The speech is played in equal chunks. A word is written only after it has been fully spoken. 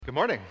Good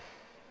morning.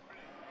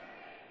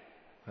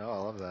 Oh, I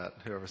love that.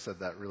 Whoever said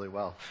that really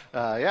well.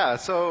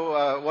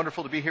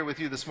 Wonderful to be here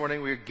with you this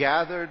morning. We're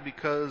gathered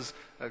because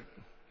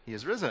He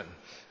is risen.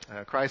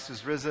 Christ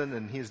is risen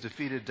and He has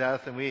defeated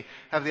death. And we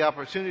have the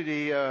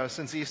opportunity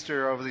since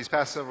Easter over these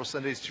past several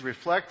Sundays to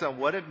reflect on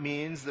what it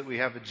means that we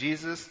have a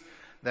Jesus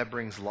that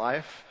brings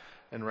life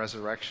and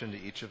resurrection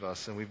to each of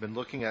us. And we've been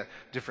looking at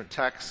different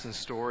texts and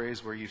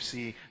stories where you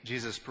see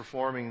Jesus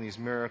performing these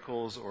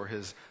miracles or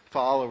His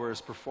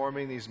followers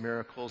performing these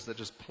miracles that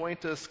just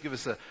point us, give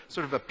us a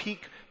sort of a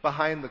peek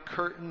behind the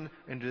curtain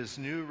into this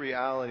new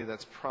reality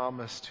that's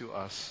promised to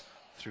us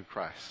through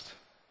Christ.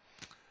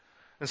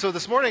 And so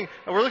this morning,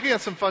 we're looking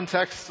at some fun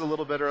texts a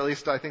little bit, or at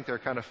least I think they're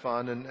kind of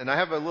fun. And I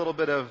have a little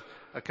bit of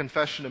a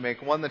confession to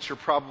make, one that you're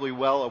probably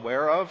well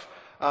aware of.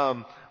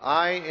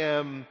 I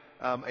am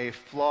a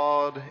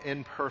flawed,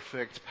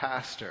 imperfect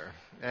pastor.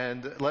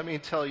 And let me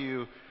tell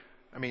you,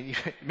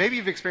 maybe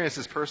you've experienced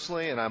this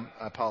personally, and I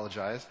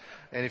apologize.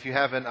 And if you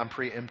haven't, I'm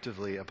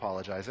preemptively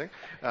apologizing.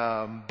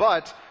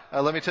 But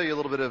let me tell you a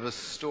little bit of a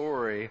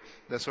story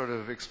that sort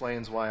of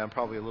explains why I'm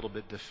probably a little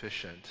bit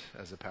deficient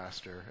as a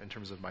pastor in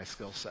terms of my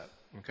skill set.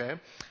 Okay?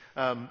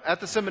 At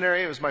the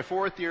seminary, it was my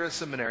 4th year at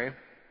seminary,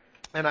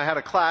 and I had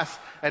a class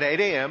at 8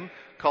 a.m.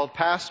 called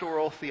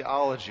Pastoral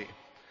Theology.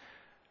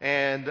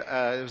 And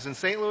it was in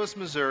St. Louis,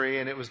 Missouri,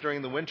 and it was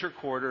during the winter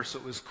quarter, so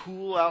it was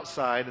cool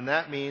outside, and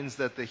that means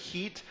that the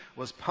heat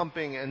was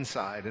pumping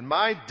inside. And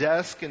my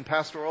desk in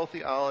pastoral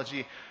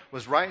theology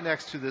was right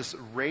next to this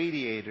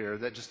radiator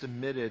that just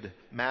emitted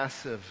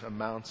massive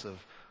amounts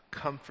of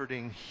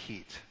comforting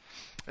heat.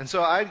 And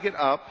so I'd get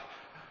up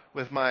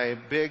with my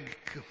big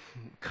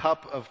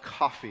cup of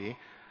coffee,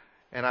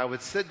 and I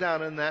would sit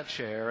down in that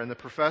chair, and the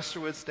professor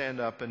would stand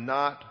up, and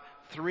not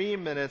 3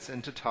 minutes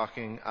into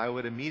talking, I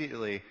would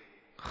immediately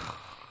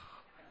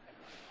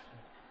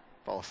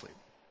fall asleep.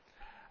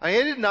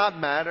 It did not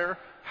matter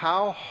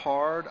how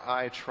hard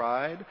I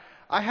tried.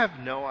 I have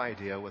no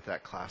idea what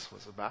that class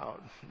was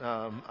about.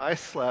 I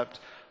slept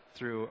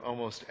through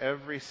almost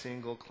every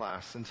single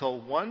class until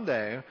one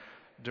day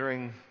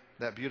during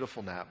that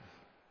beautiful nap,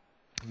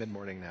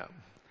 mid-morning nap,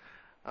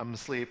 I'm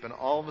asleep, and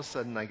all of a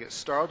sudden I get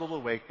startled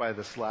awake by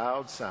this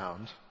loud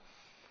sound,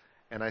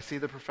 and I see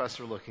the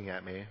professor looking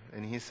at me,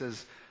 and he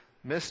says,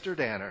 "Mr.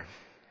 Danner,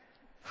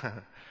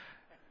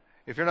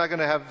 if you're not going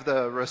to have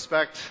the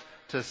respect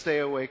to stay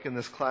awake in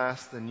this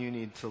class, then you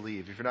need to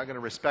leave. If you're not going to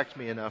respect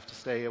me enough to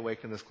stay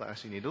awake in this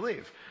class, you need to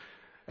leave."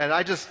 And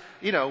I just,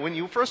 when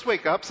you first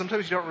wake up,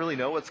 sometimes you don't really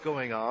know what's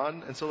going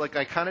on. And so, I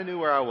kind of knew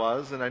where I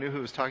was, and I knew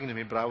who was talking to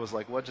me, but I was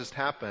like, what just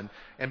happened?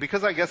 And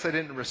because I guess I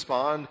didn't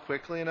respond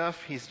quickly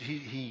enough,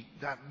 he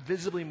got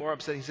visibly more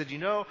upset. He said,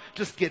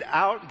 just get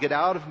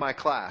out of my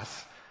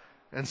class.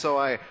 And so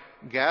I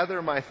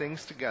gather my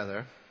things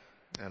together,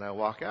 and I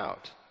walk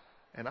out.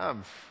 And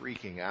I'm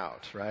freaking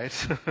out, right?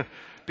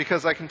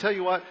 Because I can tell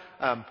you what,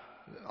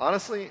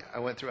 honestly, I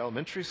went through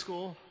elementary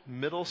school,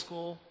 middle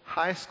school,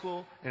 high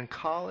school, and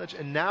college,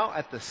 and now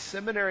at the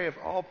seminary of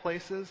all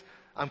places,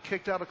 I'm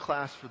kicked out of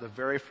class for the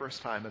very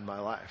first time in my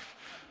life.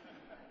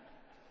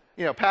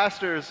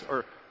 Pastors,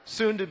 or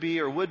soon-to-be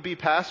or would-be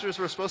pastors,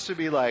 were supposed to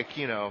be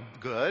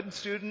good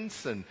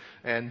students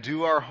and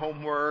do our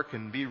homework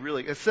and be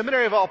really, a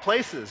seminary of all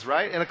places,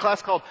 right? In a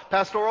class called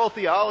Pastoral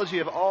Theology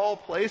of all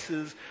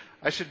places,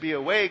 I should be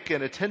awake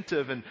and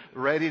attentive and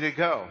ready to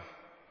go.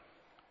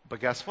 But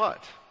guess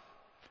what?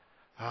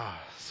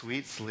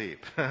 Sweet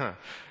sleep.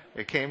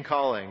 It came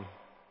calling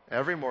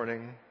every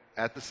morning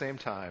at the same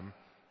time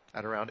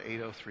at around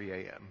 8:03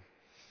 a.m.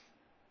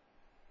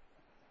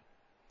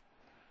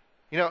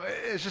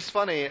 It's just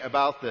funny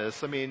about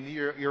this.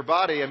 Your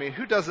body,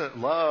 who doesn't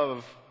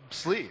love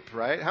sleep,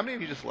 right? How many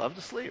of you just love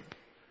to sleep?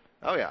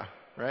 Oh, yeah,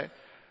 right?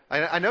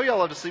 I know y'all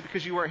love to sleep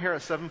because you weren't here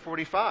at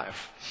 7:45.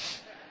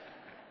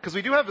 Because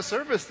we do have a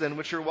service then,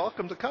 which you're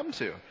welcome to come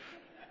to,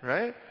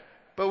 right?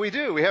 But we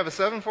do. We have a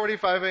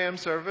 7:45 a.m.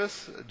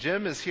 service.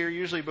 Jim is here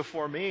usually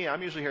before me.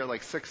 I'm usually here at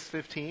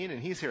 6:15,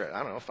 and he's here at,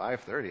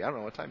 5:30. I don't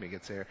know what time he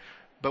gets here.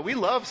 But we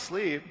love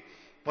sleep.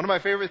 One of my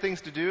favorite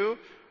things to do,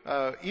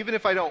 even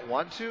if I don't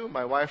want to,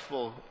 my wife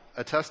will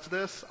attest to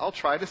this, I'll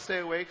try to stay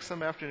awake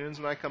some afternoons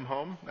when I come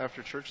home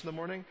after church in the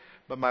morning,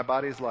 but my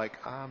body's like,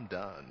 I'm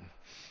done.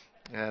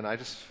 And I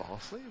just fall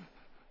asleep.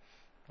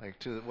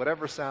 To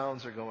whatever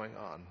sounds are going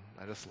on.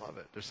 I just love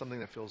it. There's something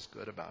that feels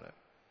good about it.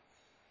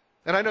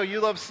 And I know you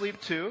love sleep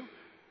too.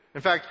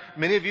 In fact,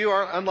 many of you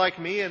are unlike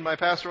me in my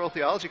pastoral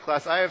theology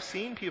class. I have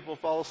seen people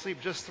fall asleep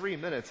just 3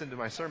 minutes into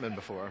my sermon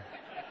before.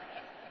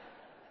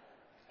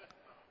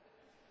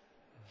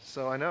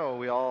 So I know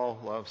we all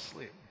love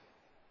sleep.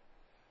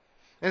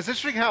 And it's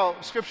interesting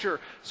how Scripture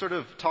sort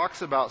of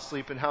talks about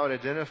sleep and how it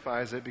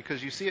identifies it,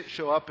 because you see it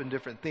show up in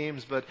different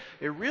themes, but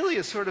it really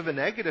is sort of a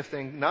negative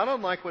thing, not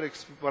unlike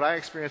what I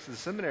experienced in the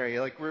seminary.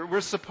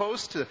 We're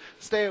supposed to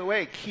stay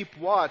awake, keep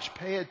watch,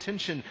 pay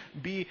attention,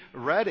 be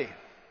ready.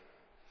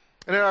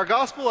 And in our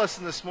gospel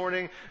lesson this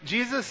morning,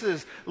 Jesus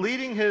is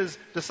leading his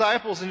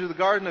disciples into the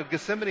Garden of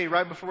Gethsemane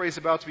right before he's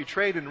about to be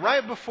betrayed. And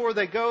right before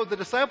they go, the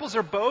disciples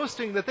are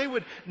boasting that they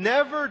would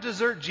never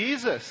desert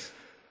Jesus.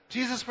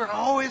 Jesus, we're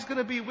always going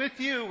to be with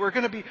you. We're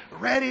going to be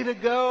ready to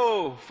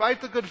go.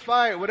 Fight the good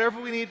fight, whatever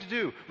we need to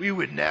do. We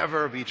would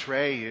never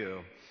betray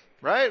you.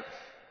 Right?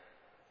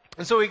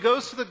 And so he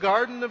goes to the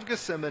Garden of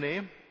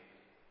Gethsemane,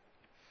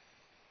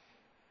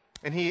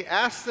 and he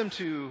asks them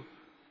to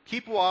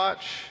keep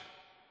watch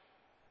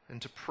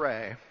and to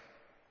pray.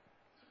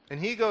 And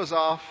he goes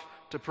off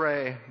to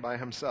pray by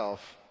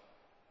himself.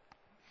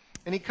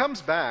 And he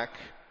comes back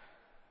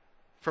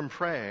from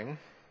praying,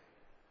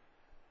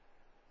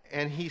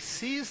 and he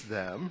sees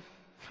them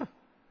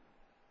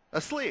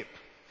asleep.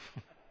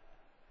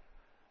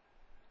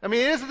 I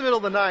mean, it is in the middle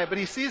of the night, but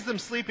he sees them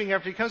sleeping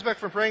after he comes back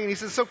from praying, and he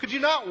says, so could you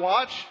not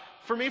watch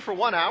for me for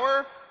 1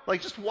 hour?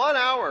 Like just 1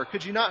 hour.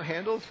 Could you not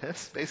handle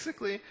this,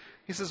 basically?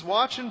 He says,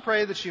 watch and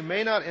pray that you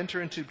may not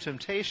enter into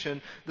temptation.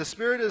 The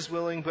spirit is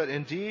willing, but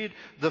indeed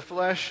the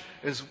flesh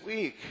is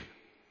weak.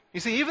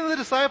 You see, even the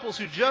disciples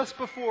who just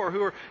before,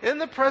 who are in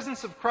the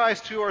presence of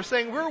Christ, who are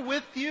saying, we're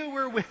with you,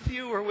 we're with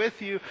you, we're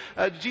with you.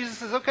 Jesus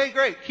says, okay,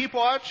 great, keep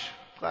watch.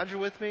 Glad you're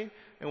with me.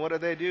 And what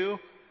do?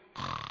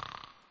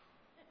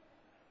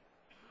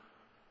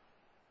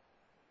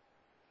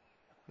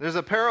 There's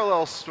a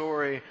parallel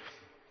story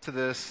to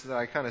this that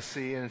I kind of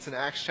see, and it's in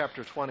Acts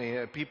chapter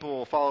 20.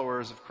 People,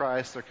 followers of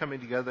Christ, they're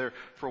coming together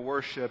for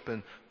worship,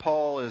 and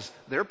Paul is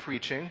there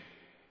preaching.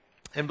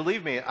 And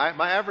believe me,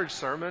 my average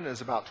sermon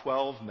is about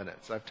 12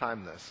 minutes. I've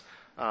timed this.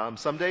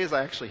 Some days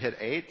I actually hit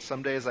 8,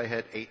 some days I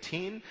hit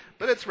 18,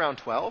 but it's around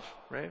 12,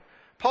 right?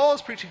 Paul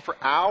is preaching for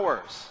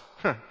hours.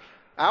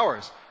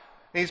 Hours.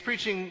 And he's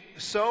preaching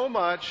so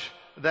much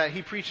that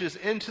he preaches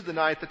into the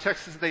night. The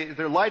text is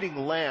they're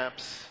lighting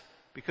lamps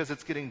because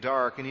it's getting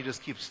dark, and he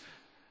just keeps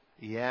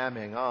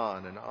yamming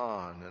on and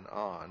on and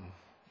on.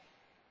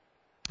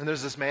 And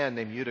there's this man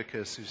named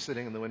Eutychus who's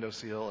sitting in the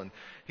windowsill, and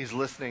he's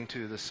listening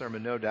to this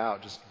sermon, no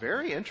doubt, just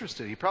very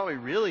interested. He probably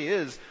really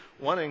is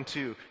wanting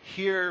to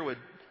hear what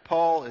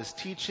Paul is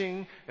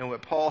teaching and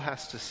what Paul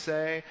has to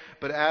say.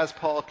 But as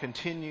Paul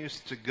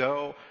continues to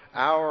go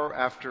hour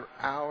after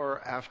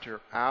hour after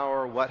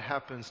hour, what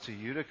happens to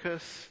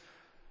Eutychus?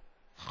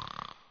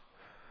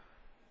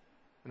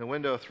 In the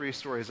window 3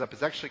 stories up,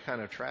 it's actually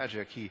kind of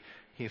tragic.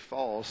 He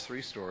falls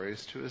 3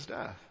 stories to his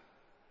death.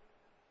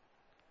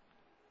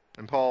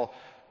 And Paul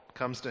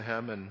comes to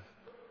him, and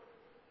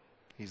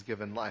he's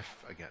given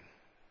life again.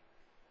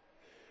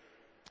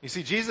 You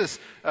see, Jesus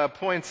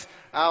points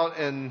out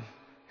in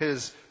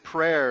his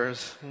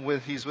prayers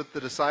he's with the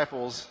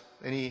disciples,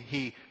 and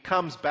he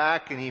comes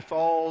back and he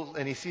falls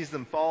and he sees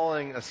them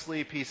falling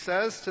asleep. He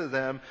says to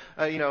them,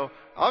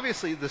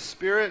 obviously the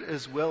spirit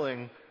is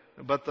willing,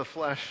 but the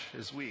flesh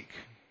is weak.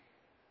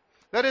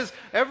 That is,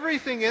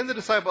 everything in the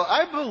disciples.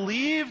 I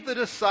believe the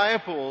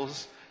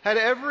disciples had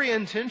every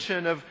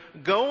intention of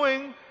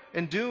going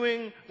and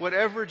doing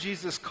whatever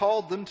Jesus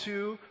called them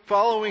to,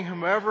 following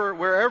him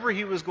wherever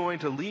he was going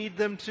to lead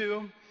them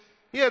to.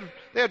 They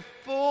had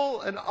full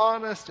and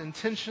honest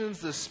intentions.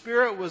 The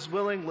spirit was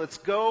willing, let's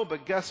go,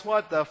 but guess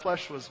what? The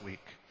flesh was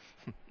weak.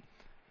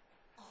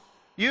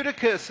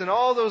 Eutychus and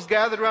all those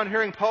gathered around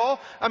hearing Paul,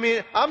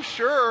 I'm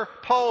sure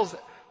Paul's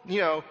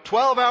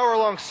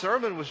 12-hour-long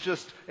sermon was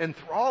just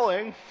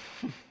enthralling.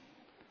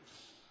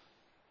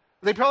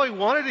 They probably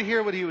wanted to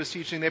hear what he was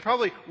teaching. They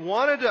probably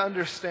wanted to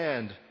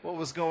understand what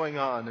was going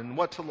on and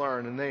what to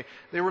learn. And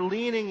they were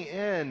leaning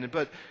in.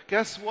 But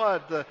guess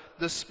what?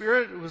 The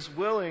spirit was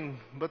willing,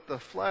 but the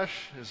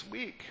flesh is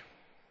weak.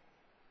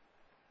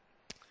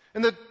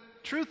 And the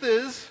truth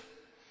is,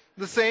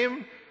 the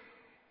same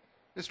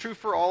is true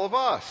for all of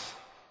us.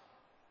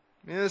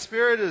 The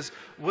spirit is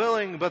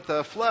willing, but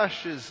the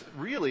flesh is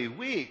really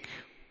weak.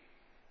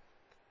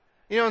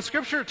 And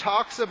Scripture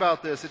talks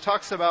about this. It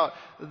talks about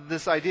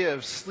this idea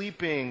of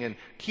sleeping and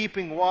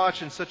keeping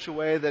watch in such a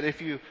way that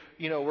if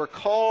we're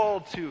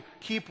called to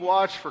keep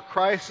watch for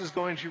Christ is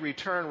going to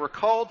return. We're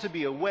called to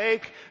be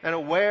awake and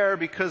aware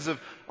because of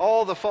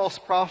all the false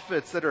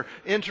prophets that are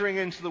entering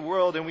into the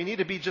world, and we need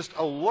to be just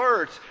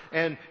alert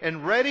and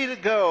ready to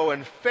go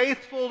and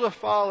faithful to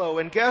follow.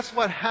 And guess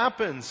what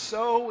happens?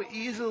 So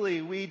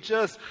easily we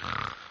just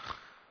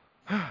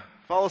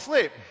fall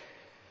asleep.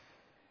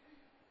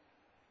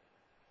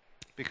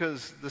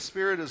 Because the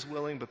spirit is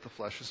willing, but the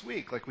flesh is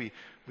weak. Like we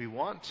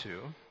want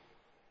to.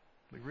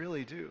 We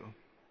really do.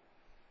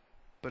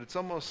 But it's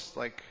almost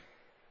like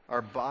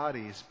our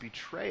bodies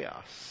betray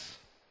us.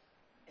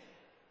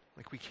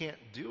 Like we can't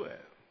do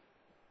it.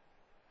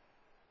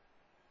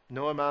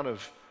 No amount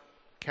of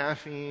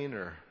caffeine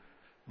or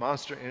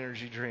Monster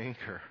energy drink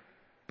or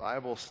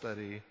Bible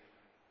study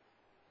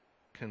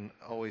can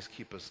always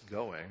keep us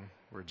going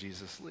where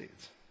Jesus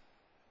leads.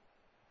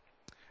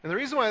 And the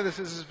reason why this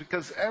is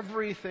because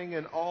everything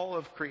in all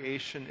of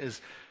creation is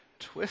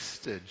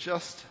twisted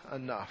just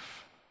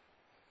enough.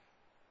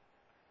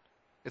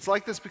 It's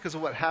like this because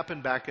of what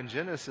happened back in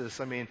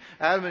Genesis.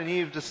 Adam and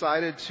Eve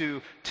decided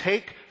to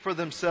take for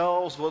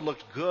themselves what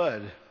looked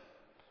good.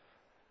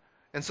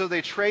 And so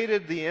they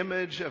traded the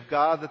image of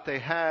God that they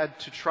had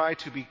to try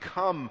to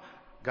become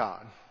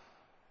God,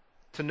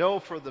 to know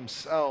for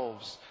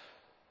themselves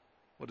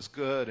what is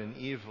good and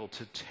evil,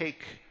 to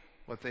take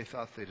what they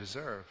thought they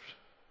deserved.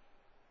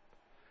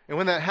 And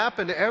when that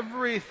happened,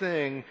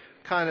 everything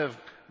kind of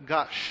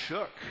got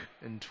shook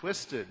and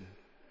twisted.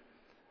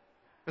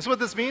 And so what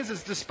this means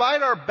is,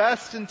 despite our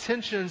best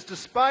intentions,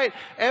 despite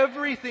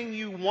everything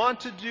you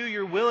want to do,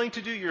 you're willing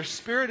to do, your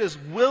spirit is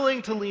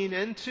willing to lean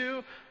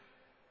into,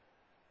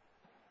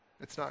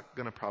 it's not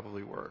going to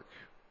probably work.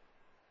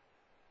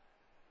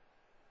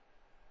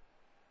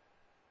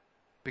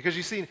 Because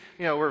you see,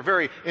 we're a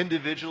very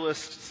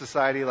individualist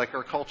society. Like,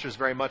 our culture is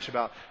very much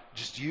about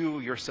just you,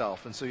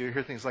 yourself. And so you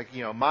hear things like,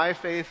 my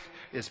faith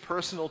is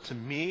personal to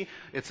me.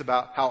 It's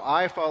about how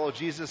I follow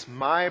Jesus,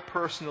 my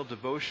personal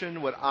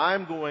devotion, what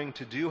I'm going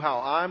to do,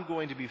 how I'm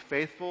going to be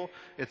faithful.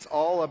 It's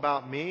all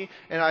about me.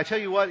 And I tell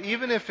you what,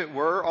 even if it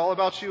were all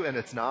about you, and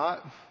it's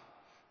not,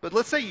 but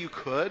let's say you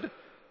could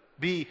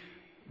be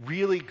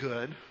really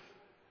good,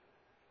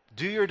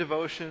 do your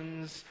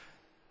devotions,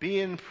 be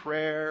in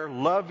prayer,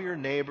 love your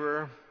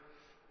neighbor,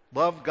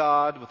 love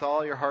God with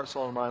all your heart,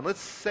 soul, and mind. Let's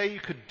say you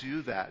could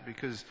do that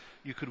because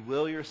you could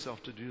will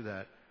yourself to do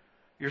that.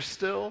 You're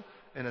still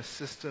in a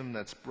system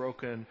that's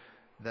broken,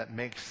 that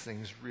makes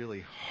things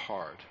really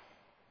hard.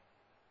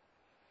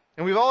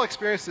 And we've all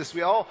experienced this.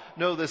 We all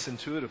know this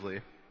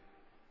intuitively.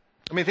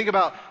 I mean, think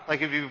about,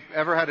 like, if you've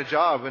ever had a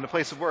job in a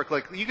place of work.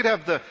 Like, you could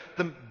have the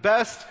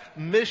best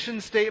mission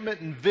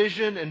statement and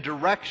vision and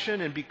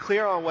direction and be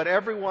clear on what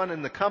everyone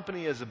in the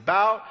company is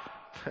about.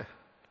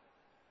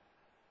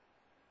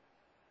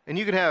 And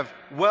you can have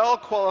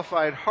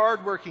well-qualified,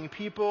 hard-working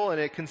people,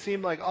 and it can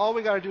seem like all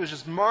we got to do is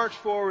just march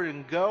forward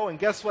and go. And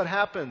guess what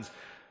happens?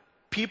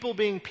 People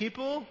being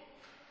people,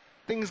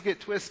 things get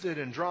twisted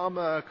and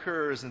drama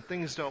occurs and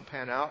things don't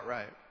pan out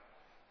right.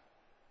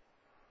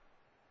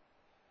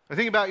 I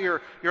think about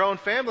your own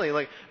family.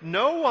 Like,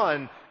 no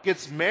one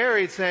gets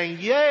married saying,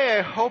 "Yay,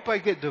 I hope I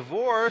get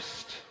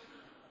divorced."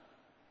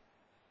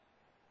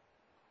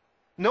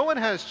 No one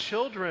has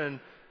children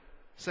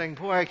saying,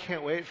 "Boy, I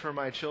can't wait for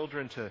my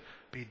children to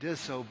be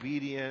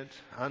disobedient,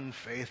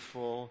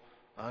 unfaithful,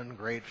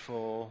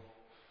 ungrateful,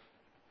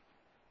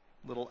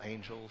 little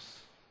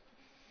angels."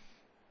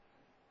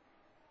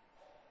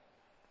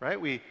 Right?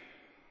 We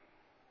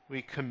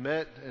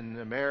commit in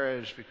a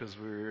marriage because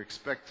we're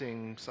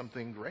expecting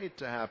something great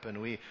to happen.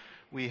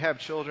 We have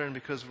children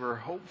because we're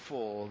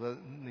hopeful that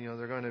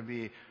they're going to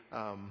be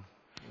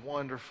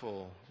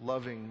wonderful,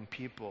 loving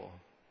people.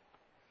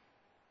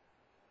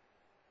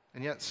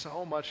 And yet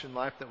so much in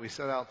life that we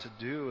set out to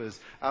do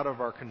is out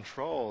of our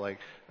control. Like,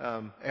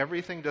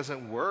 everything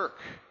doesn't work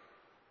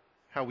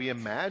how we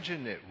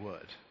imagine it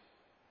would.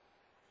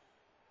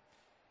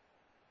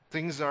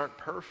 Things aren't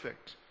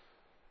perfect.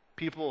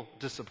 People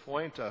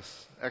disappoint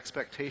us.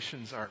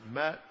 Expectations aren't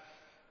met.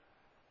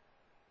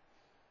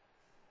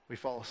 We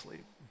fall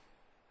asleep.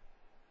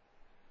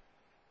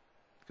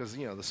 Because,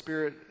 the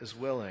spirit is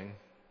willing,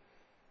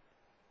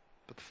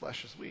 but the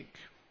flesh is weak.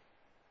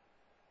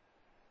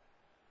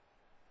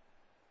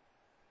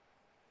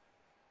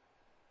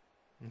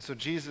 And so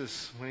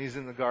Jesus, when he's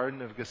in the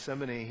Garden of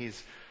Gethsemane,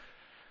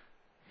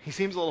 he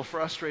seems a little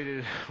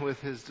frustrated with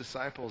his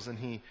disciples, and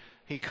he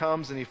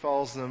comes and he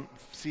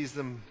sees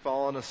them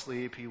falling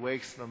asleep. He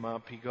wakes them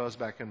up. He goes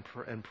back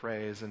and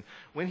prays. And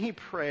when he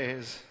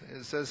prays,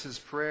 it says his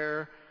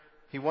prayer,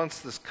 he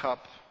wants this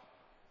cup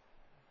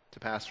to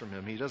pass from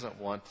him. He doesn't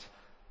want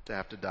to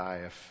have to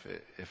die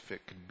if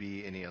it could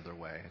be any other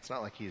way. It's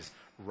not like he's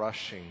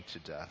rushing to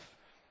death.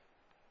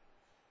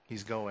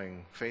 He's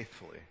going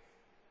faithfully.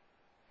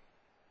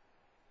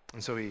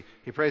 And so he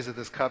prays that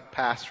this cup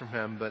pass from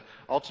him, but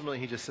ultimately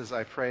he just says,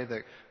 "I pray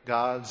that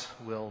God's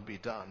will be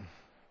done."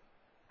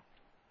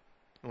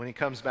 And when he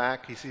comes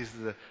back, he sees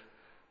the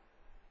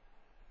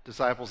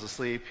disciples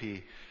asleep.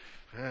 He,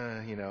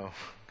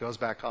 goes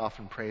back off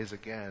and prays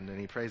again. And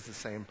he prays the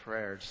same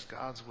prayer. Just,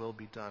 God's will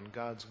be done.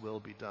 God's will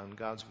be done.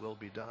 God's will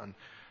be done.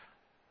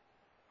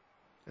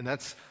 And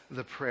that's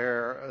the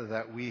prayer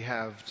that we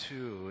have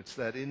too. It's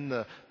that in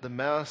the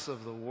mess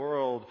of the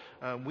world,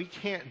 we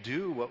can't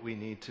do what we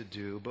need to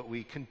do, but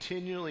we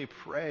continually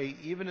pray,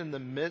 even in the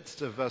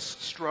midst of us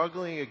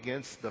struggling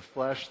against the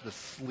flesh, the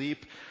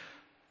sleep,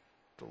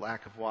 the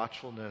lack of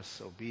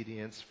watchfulness,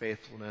 obedience,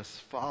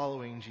 faithfulness,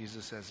 following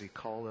Jesus as he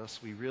called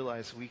us. We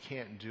realize we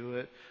can't do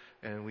it,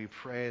 and we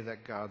pray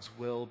that God's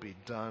will be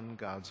done,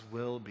 God's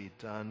will be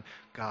done,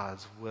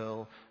 God's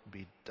will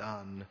be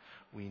done.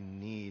 We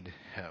need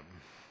him.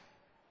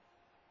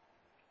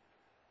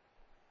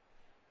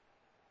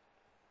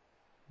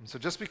 And so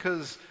just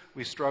because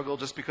we struggle,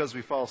 just because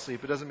we fall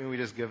asleep, it doesn't mean we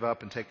just give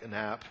up and take a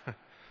nap.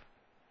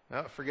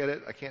 No, forget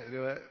it, I can't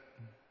do it.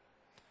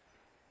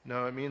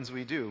 No, it means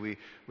we do.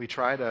 We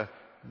try to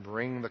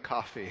bring the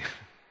coffee,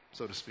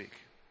 so to speak.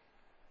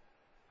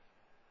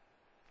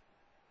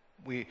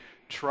 We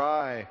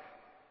try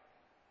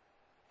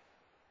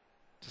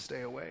to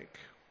stay awake.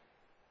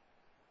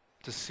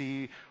 to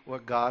see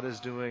what God is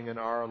doing in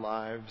our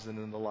lives and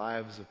in the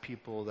lives of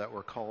people that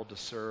we're called to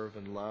serve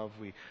and love,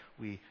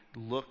 we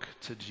look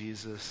to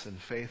Jesus and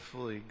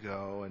faithfully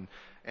go.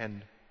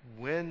 And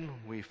when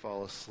we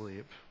fall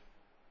asleep,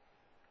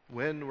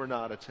 when we're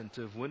not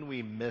attentive, when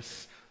we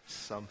miss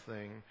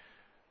something,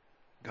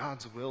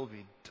 God's will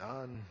be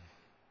done.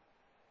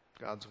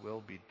 God's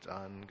will be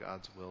done.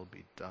 God's will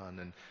be done.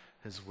 And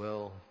his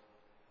will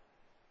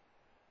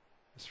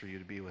is for you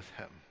to be with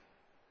him.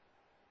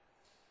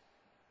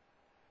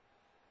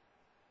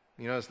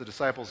 You notice the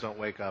disciples don't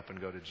wake up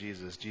and go to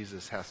Jesus.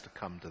 Jesus has to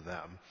come to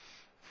them.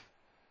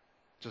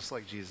 Just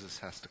like Jesus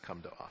has to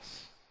come to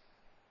us.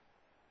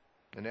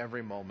 In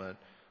every moment,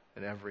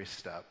 in every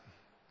step,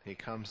 he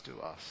comes to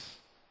us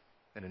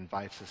and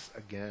invites us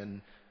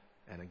again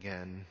and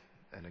again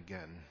and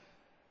again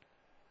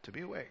to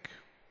be awake,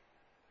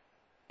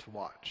 to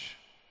watch,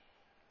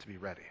 to be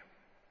ready.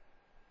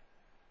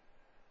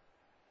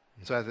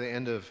 And so at the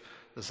end of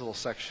this little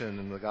section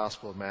in the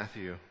Gospel of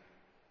Matthew,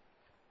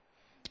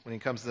 when he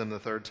comes to them the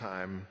third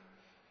time,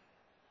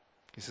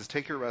 he says,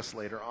 take your rest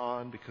later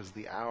on because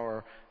the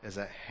hour is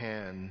at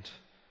hand.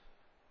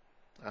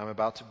 I'm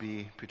about to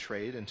be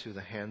betrayed into the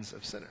hands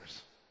of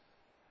sinners.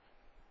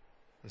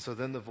 And so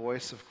then the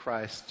voice of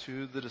Christ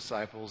to the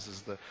disciples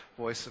is the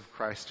voice of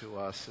Christ to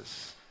us.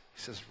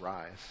 He says,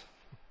 rise.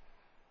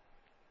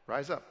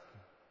 Rise up.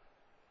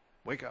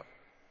 Wake up.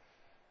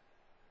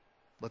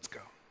 Let's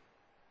go.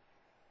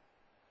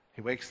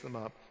 He wakes them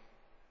up.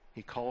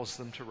 He calls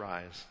them to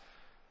rise.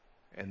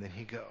 And then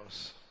he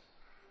goes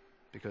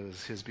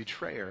because his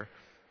betrayer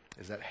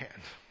is at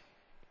hand.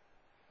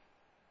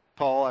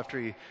 Paul, after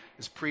he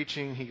is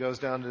preaching, he goes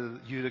down to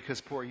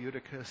Eutychus, poor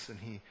Eutychus, and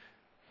he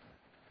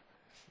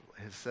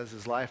says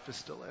his life is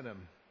still in him.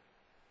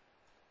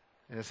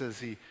 And it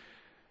says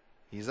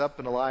he's up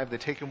and alive. They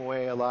take him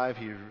away alive.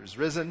 He is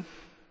risen.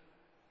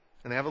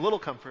 And they have a little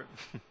comfort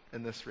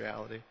in this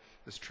reality,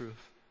 this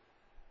truth.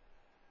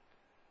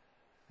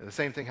 And the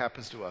same thing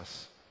happens to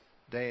us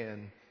day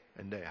in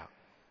and day out.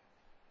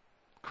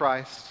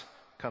 Christ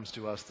comes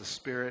to us. The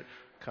Spirit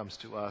comes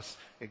to us.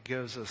 It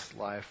gives us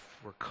life.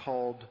 We're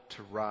called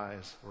to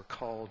rise. We're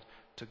called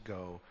to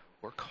go.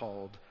 We're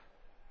called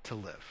to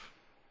live.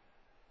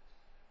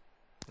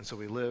 And so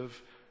we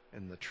live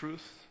in the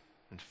truth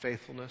and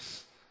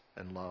faithfulness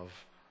and love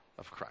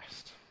of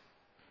Christ.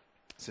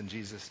 It's in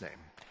Jesus' name.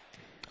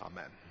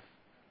 Amen.